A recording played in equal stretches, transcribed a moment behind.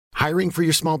Hiring for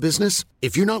your small business?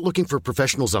 If you're not looking for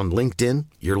professionals on LinkedIn,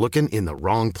 you're looking in the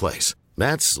wrong place.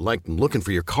 That's like looking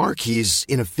for your car keys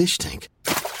in a fish tank.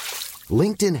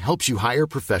 LinkedIn helps you hire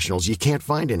professionals you can't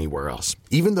find anywhere else,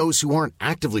 even those who aren't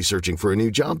actively searching for a new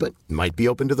job but might be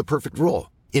open to the perfect role.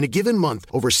 In a given month,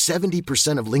 over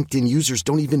 70% of LinkedIn users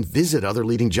don't even visit other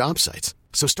leading job sites.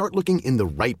 So start looking in the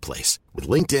right place. With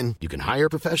LinkedIn, you can hire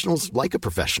professionals like a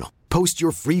professional. Post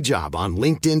your free job on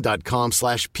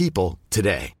linkedin.com/people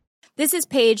today. This is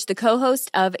Paige, the co-host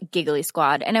of Giggly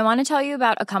Squad, and I want to tell you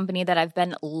about a company that I've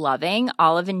been loving,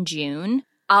 Olive & June.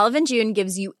 Olive & June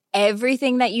gives you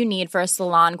everything that you need for a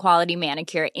salon-quality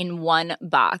manicure in one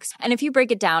box. And if you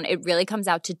break it down, it really comes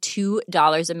out to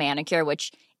 $2 a manicure,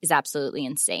 which is absolutely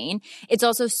insane. It's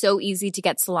also so easy to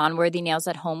get salon-worthy nails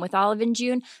at home with Olive &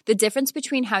 June. The difference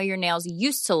between how your nails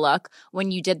used to look when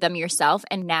you did them yourself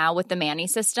and now with the Mani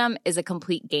system is a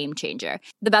complete game changer.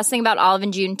 The best thing about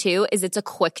Olive & June, too, is it's a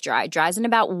quick dry. Dries in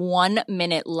about 1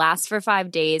 minute, lasts for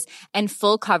 5 days, and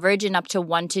full coverage in up to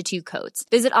 1 to 2 coats.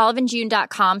 Visit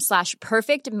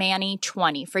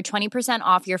oliveandjune.com/perfectmani20 for 20%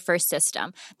 off your first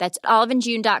system. That's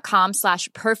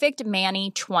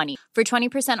oliveandjune.com/perfectmani20 for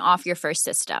 20% off your first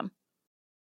system.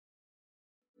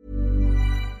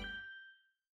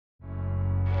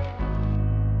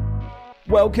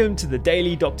 Welcome to the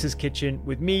Daily Doctor's Kitchen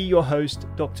with me, your host,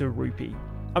 Dr. Rupy.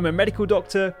 I'm a medical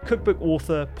doctor, cookbook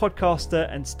author, podcaster,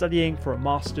 and studying for a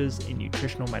master's in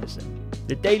nutritional medicine.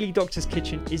 The Daily Doctor's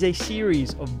Kitchen is a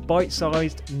series of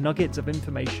bite-sized nuggets of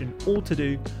information, all to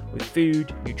do with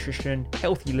food, nutrition,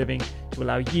 healthy living, to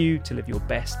allow you to live your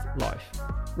best life.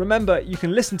 Remember, you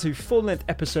can listen to full-length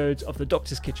episodes of the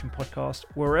Doctor's Kitchen podcast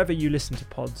wherever you listen to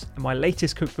pods, and my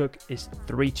latest cookbook is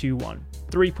 3-2-1.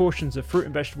 3 portions of fruit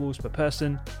and vegetables per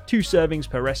person, 2 servings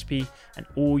per recipe, and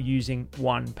all using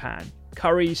 1 pan.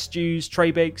 Curries, stews,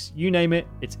 tray bakes, you name it,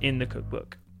 it's in the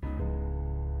cookbook.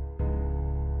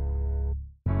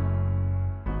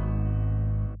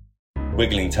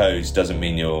 Wiggling toes doesn't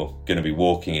mean you're going to be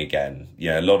walking again.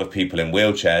 A lot of people in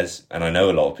wheelchairs, and I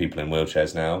know a lot of people in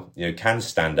wheelchairs now, can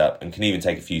stand up and can even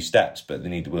take a few steps, but they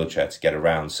need the wheelchair to get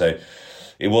around. So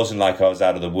it wasn't like I was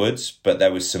out of the woods, but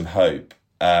there was some hope.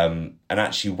 And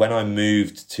actually, when I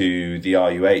moved to the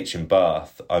RUH in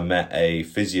Bath, I met a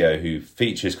physio who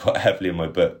features quite heavily in my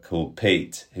book called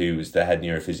Pete, who was the head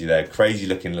neurophysio there, crazy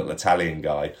looking little Italian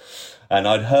guy. And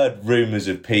I'd heard rumours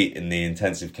of Pete in the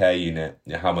intensive care unit,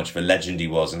 how much of a legend he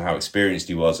was and how experienced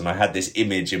he was. And I had this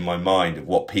image in my mind of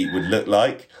what Pete would look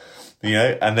like,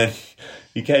 and then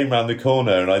he came round the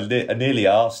corner and I nearly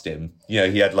asked him, he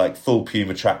had like full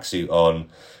Puma tracksuit on.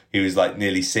 He was like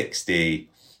nearly 60.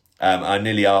 I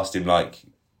nearly asked him like,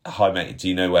 "Hi mate, do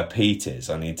you know where Pete is?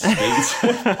 I need to speak to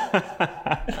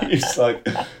him." He's like,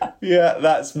 "Yeah,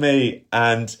 that's me."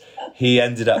 And he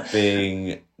ended up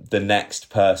being the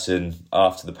next person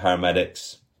after the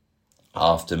paramedics,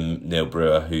 after Neil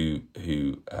Brewer, who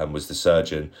was the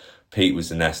surgeon. Pete was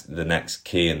the next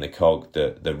key in the cog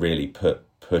that really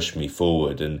pushed me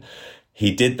forward. And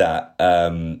he did that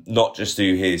not just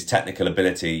through his technical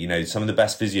ability. Some of the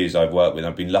best physios I've worked with,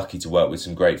 I've been lucky to work with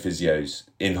some great physios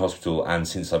in hospital and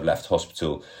since I've left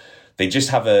hospital. They just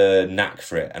have a knack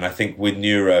for it. And I think with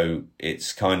neuro,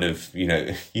 it's kind of,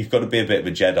 you've got to be a bit of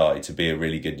a Jedi to be a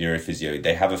really good neurophysio.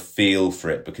 They have a feel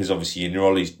for it because obviously your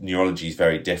neurology is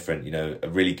very different. A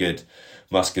really good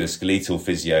musculoskeletal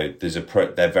physio,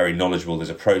 they're very knowledgeable. There's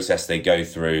a process they go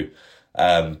through.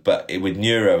 But with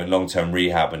neuro and long-term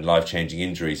rehab and life-changing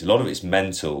injuries, a lot of it's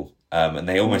mental, and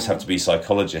they almost have to be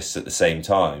psychologists at the same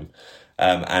time.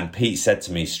 And Pete said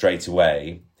to me straight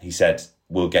away, he said,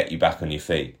 "We'll get you back on your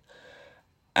feet."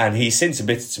 And he's since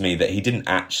admitted to me that he didn't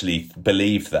actually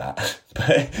believe that,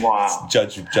 but wow.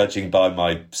 Judging by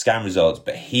my scan results,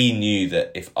 but he knew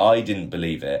that if I didn't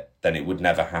believe it, then it would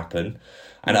never happen.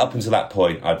 And up until that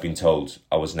point, I'd been told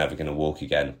I was never going to walk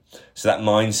again. So that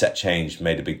mindset change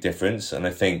made a big difference. And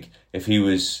I think if he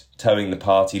was towing the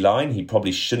party line, he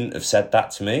probably shouldn't have said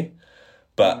that to me.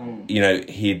 But,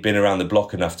 he had been around the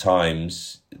block enough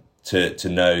times to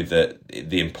know that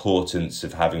the importance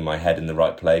of having my head in the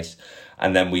right place.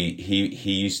 And then he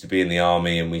used to be in the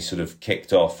army, and we sort of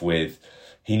kicked off with,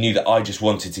 he knew that I just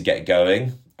wanted to get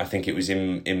going. I think it was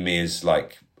in me as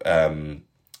like,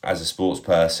 as a sports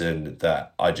person,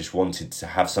 that I just wanted to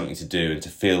have something to do and to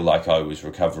feel like I was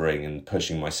recovering and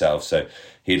pushing myself. So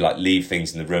he'd like leave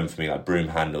things in the room for me, like broom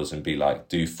handles, and be like,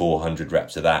 do 400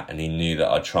 reps of that. And he knew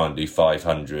that I'd try and do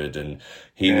 500. And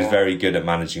he was very good at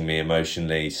managing me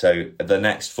emotionally. So the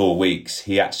next 4 weeks,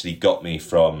 he actually got me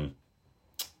from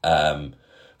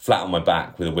flat on my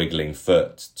back with a wiggling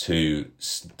foot to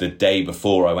the day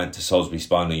before I went to Salisbury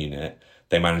Spinal Unit.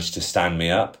 They managed to stand me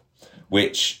up.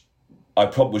 which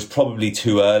was probably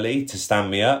too early to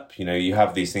stand me up. You know, you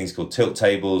have these things called tilt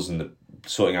tables and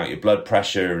sorting out your blood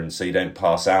pressure, and so you don't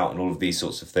pass out and all of these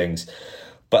sorts of things.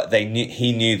 But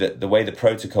he knew that the way the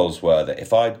protocols were, that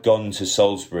if I'd gone to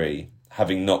Salisbury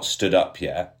having not stood up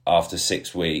yet after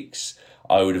 6 weeks,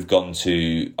 I would have gone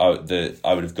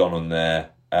on their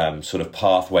sort of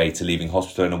pathway to leaving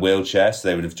hospital in a wheelchair. So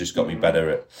they would have just got me better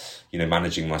at, you know,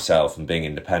 managing myself and being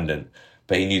independent.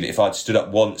 But he knew that if I'd stood up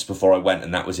once before I went,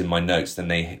 and that was in my notes, then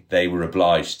they were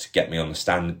obliged to get me on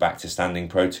the back to standing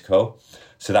protocol.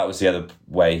 So that was the other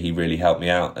way he really helped me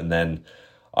out. And then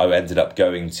I ended up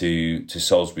going to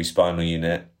Salisbury Spinal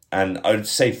Unit. And I would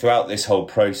say throughout this whole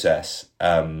process,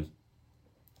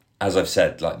 as I've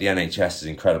said, like, the NHS is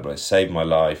incredible. It saved my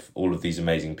life. All of these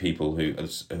amazing people who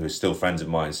are still friends of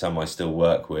mine, some I still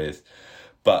work with.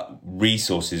 But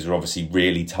resources are obviously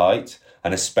really tight,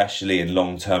 and especially in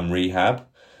long-term rehab.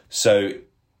 So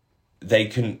they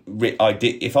can...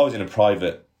 if I was in a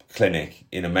private clinic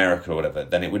in America or whatever,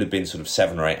 then it would have been sort of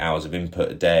 7 or 8 hours of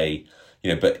input a day,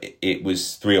 you know, but it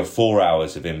was 3 or 4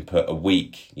 hours of input a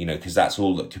week, you know, because that's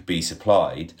all that could be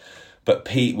supplied. But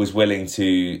Pete was willing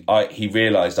to... he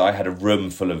realised I had a room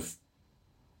full of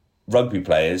rugby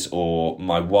players or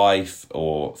my wife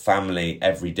or family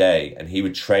every day, and he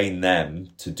would train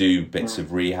them to do bits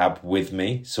of rehab with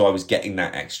me. So I was getting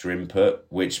that extra input,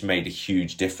 which made a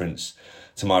huge difference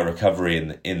to my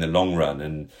recovery in the long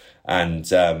run,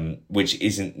 and which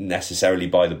isn't necessarily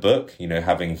by the book, you know,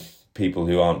 having people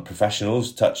who aren't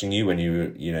professionals touching you when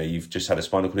you've just had a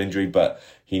spinal cord injury. But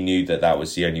he knew that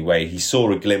was the only way. He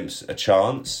saw a glimpse, a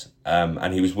chance,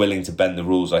 and he was willing to bend the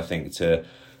rules, I think, to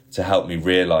help me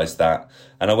realise that.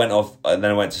 And I went off, and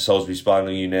then I went to Salisbury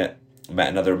Spinal Unit, met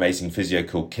another amazing physio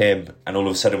called Kim, and all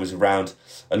of a sudden was around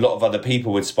a lot of other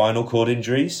people with spinal cord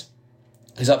injuries.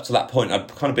 Because up to that point, I'd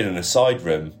kind of been in a side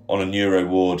room on a neuro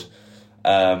ward,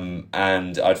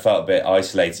 and I'd felt a bit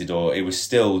isolated, or it was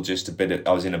still just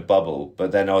I was in a bubble.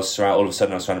 But then all of a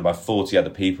sudden I was surrounded by 40 other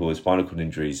people with spinal cord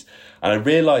injuries. And I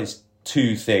realised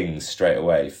 2 things straight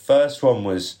away. First one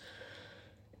was,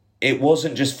 it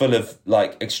wasn't just full of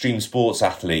like extreme sports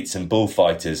athletes and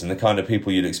bullfighters and the kind of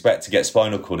people you'd expect to get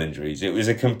spinal cord injuries. It was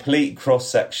a complete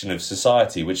cross-section of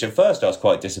society, which at first I was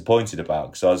quite disappointed about,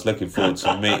 because I was looking forward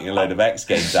to meeting a load of X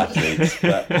Games athletes.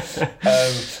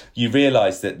 But you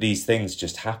realise that these things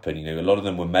just happen. You know, a lot of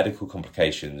them were medical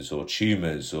complications or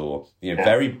tumours or, you know,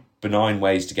 very benign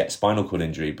ways to get spinal cord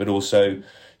injury. But also,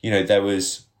 you know, there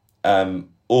was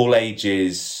all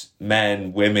ages,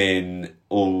 men, women,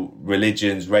 all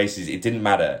religions, races, it didn't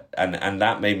matter. And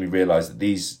that made me realise that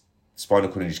these spinal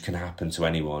cord injuries can happen to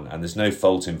anyone, and there's no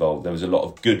fault involved. There was a lot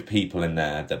of good people in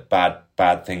there that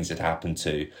bad things had happened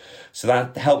to. So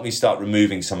that helped me start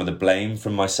removing some of the blame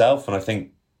from myself. And I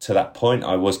think to that point,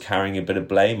 I was carrying a bit of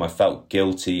blame. I felt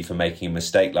guilty for making a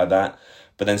mistake like that.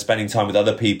 But then spending time with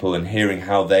other people and hearing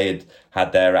how they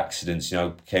had their accidents, you know, I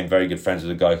became very good friends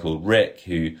with a guy called Rick,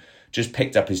 who just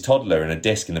picked up his toddler and a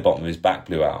disc in the bottom of his back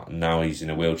blew out, and now he's in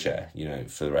a wheelchair, you know,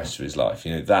 for the rest of his life.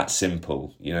 You know, that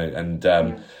simple, you know, and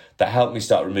that helped me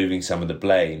start removing some of the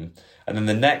blame. And then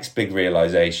the next big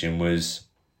realisation was,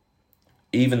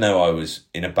 even though I was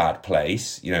in a bad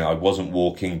place, you know, I wasn't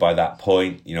walking by that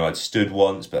point, you know, I'd stood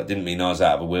once, but that didn't mean I was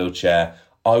out of a wheelchair.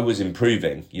 I was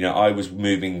improving, you know, I was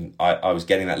moving, I was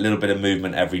getting that little bit of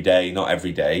movement every day, not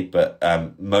every day, but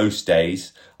most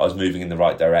days I was moving in the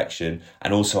right direction.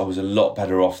 And also I was a lot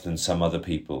better off than some other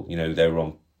people. You know, they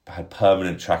were had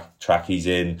permanent trackies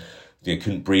in, you know,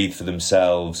 couldn't breathe for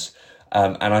themselves.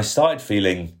 And I started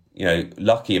feeling, you know,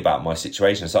 lucky about my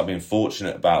situation. I started being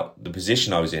fortunate about the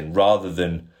position I was in, rather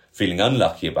than feeling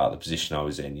unlucky about the position I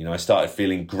was in. You know, I started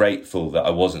feeling grateful that I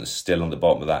wasn't still on the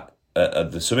bottom of that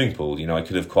at the swimming pool. You know, I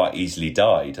could have quite easily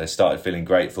died. I started feeling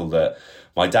grateful that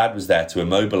my dad was there to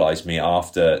immobilise me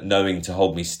after knowing to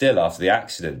hold me still after the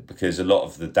accident, because a lot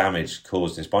of the damage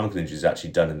caused in spinal cord injury is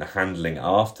actually done in the handling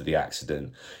after the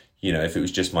accident. You know, if it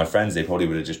was just my friends, they probably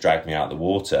would have just dragged me out of the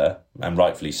water, and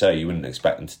rightfully so. You wouldn't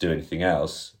expect them to do anything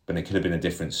else, but it could have been a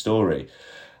different story.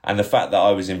 And the fact that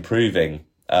I was improving,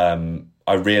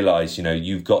 I realised, you know,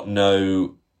 you've got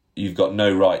no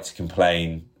right to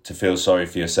complain, to feel sorry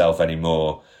for yourself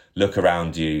anymore. Look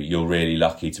around you. You're really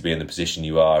lucky to be in the position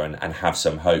you are, and have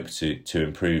some hope to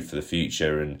improve for the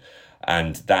future.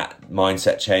 And that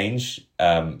mindset change,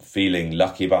 feeling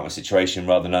lucky about my situation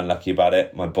rather than unlucky about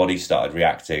it, my body started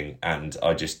reacting, and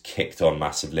I just kicked on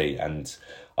massively. And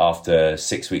after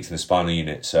 6 weeks in the spinal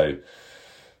unit, so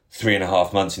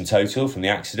 3.5 months in total from the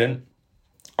accident,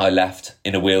 I left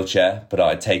in a wheelchair, but I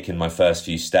had taken my first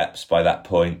few steps by that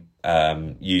point,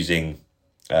 using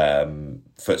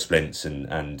foot splints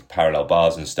and parallel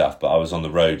bars and stuff, but I was on the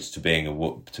road to being a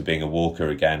walker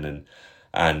again,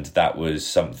 and that was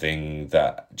something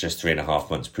that just 3.5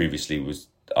 months previously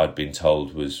I'd been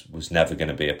told was never going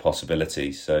to be a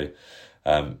possibility. So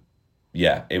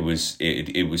it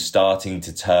was starting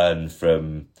to turn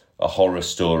from a horror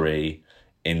story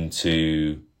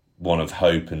into one of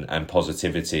hope and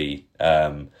positivity.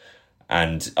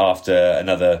 And after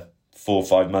another 4 or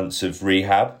 5 months of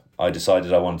rehab, I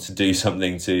decided I wanted to do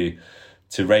something to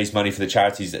raise money for the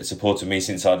charities that supported me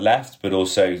since I'd left, but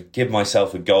also give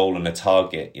myself a goal and a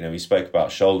target. We spoke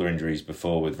about shoulder injuries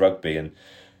before with rugby, and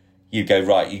you go,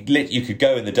 right, you could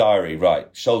go in the diary, right,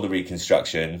 shoulder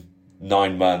reconstruction,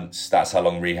 9 months, that's how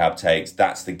long rehab takes,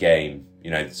 that's the game,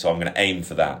 so I'm going to aim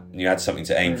for that. And you had something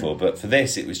to aim for. But for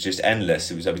this, it was just endless.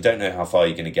 It was like, we don't know how far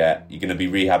you're going to get. You're going to be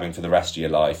rehabbing for the rest of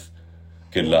your life.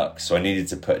 Good luck. So I needed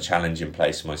to put a challenge in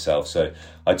place for myself. So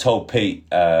I told Pete,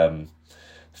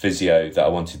 physio, that I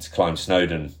wanted to climb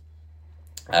Snowdon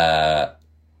on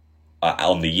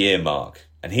the year mark.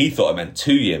 And he thought I meant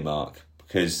 2-year mark,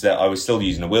 because I was still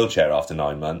using a wheelchair after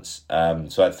 9 months.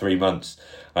 So I had 3 months.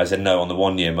 I said no on the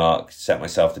 1-year mark, set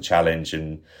myself the challenge,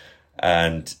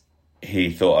 and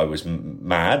he thought I was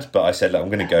mad, but I said, look, I'm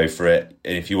going to go for it.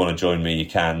 And if you want to join me, you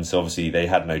can. So obviously they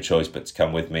had no choice but to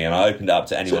come with me, and I opened it up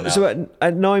to anyone else. So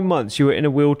at 9 months, you were in a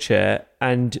wheelchair,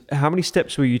 and how many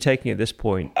steps were you taking at this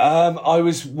point? I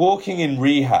was walking in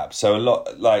rehab, so a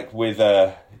lot like with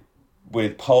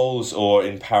poles or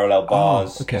in parallel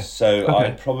bars. Oh, okay. So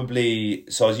I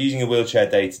was using a wheelchair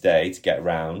day to day to get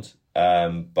around,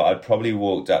 but I'd probably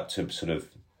walked up to sort of,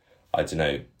 I don't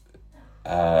know,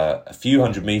 a few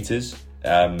hundred meters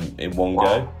in one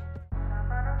go.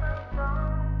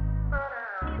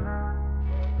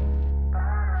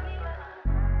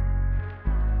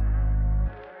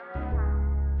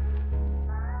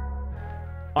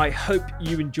 I hope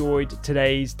you enjoyed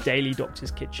today's Daily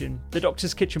Doctor's Kitchen. The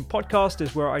Doctor's Kitchen podcast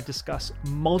is where I discuss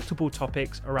multiple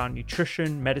topics around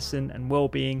nutrition, medicine, and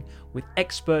well-being with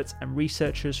experts and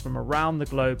researchers from around the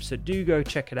globe, so do go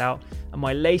check it out. And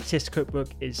my latest cookbook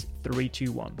is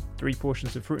 3-2-1. 3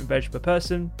 portions of fruit and veg per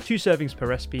person, 2 servings per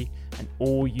recipe, and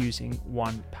all using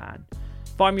 1 pan.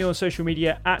 Find me on social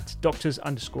media at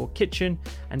doctors_kitchen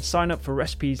and sign up for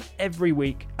recipes every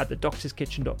week at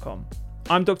thedoctorskitchen.com.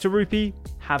 I'm Dr. Rupy.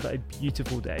 Have a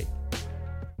beautiful day.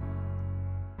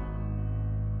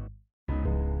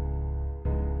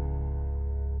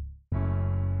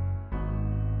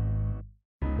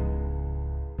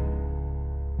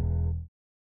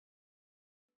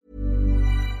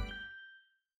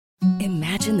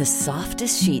 Imagine the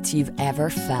softest sheets you've ever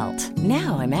felt.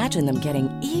 Now imagine them getting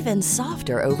even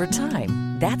softer over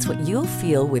time. That's what you'll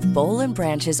feel with Boll &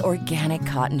 Branch's organic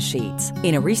cotton sheets.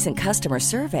 In a recent customer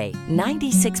survey,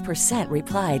 96%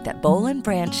 replied that Boll &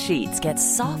 Branch sheets get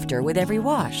softer with every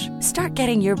wash. Start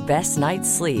getting your best night's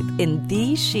sleep in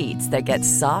these sheets that get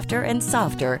softer and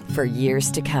softer for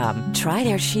years to come. Try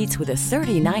their sheets with a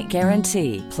 30-night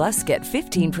guarantee. Plus, get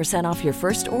 15% off your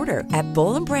first order at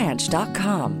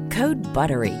bollandbranch.com. Code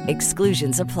BUTTERY.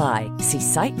 Exclusions apply. See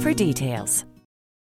site for details.